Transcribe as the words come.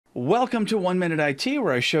Welcome to 1 Minute IT,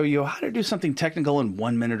 where I show you how to do something technical in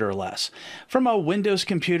 1 minute or less. From a Windows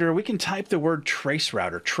computer, we can type the word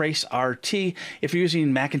traceroute or traceRT. If you're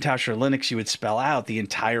using Macintosh or Linux, you would spell out the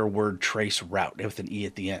entire word traceroute with an E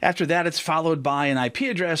at the end. After that, it's followed by an IP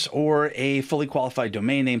address or a fully qualified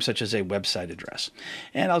domain name, such as a website address.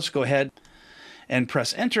 And I'll just go ahead and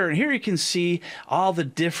press enter. And here you can see all the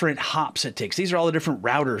different hops it takes. These are all the different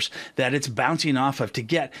routers that it's bouncing off of to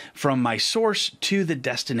get from my source to the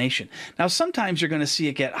destination. Now, sometimes you're going to see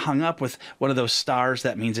it get hung up with one of those stars.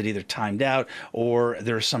 That means it either timed out or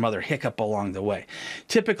there's some other hiccup along the way.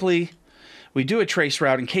 Typically, we do a trace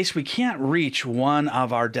route in case we can't reach one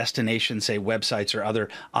of our destinations, say websites or other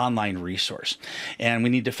online resource, and we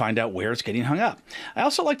need to find out where it's getting hung up. I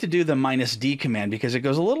also like to do the -D command because it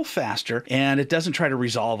goes a little faster and it doesn't try to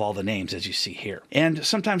resolve all the names, as you see here. And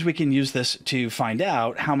sometimes we can use this to find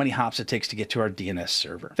out how many hops it takes to get to our DNS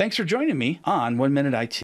server. Thanks for joining me on 1 Minute IT.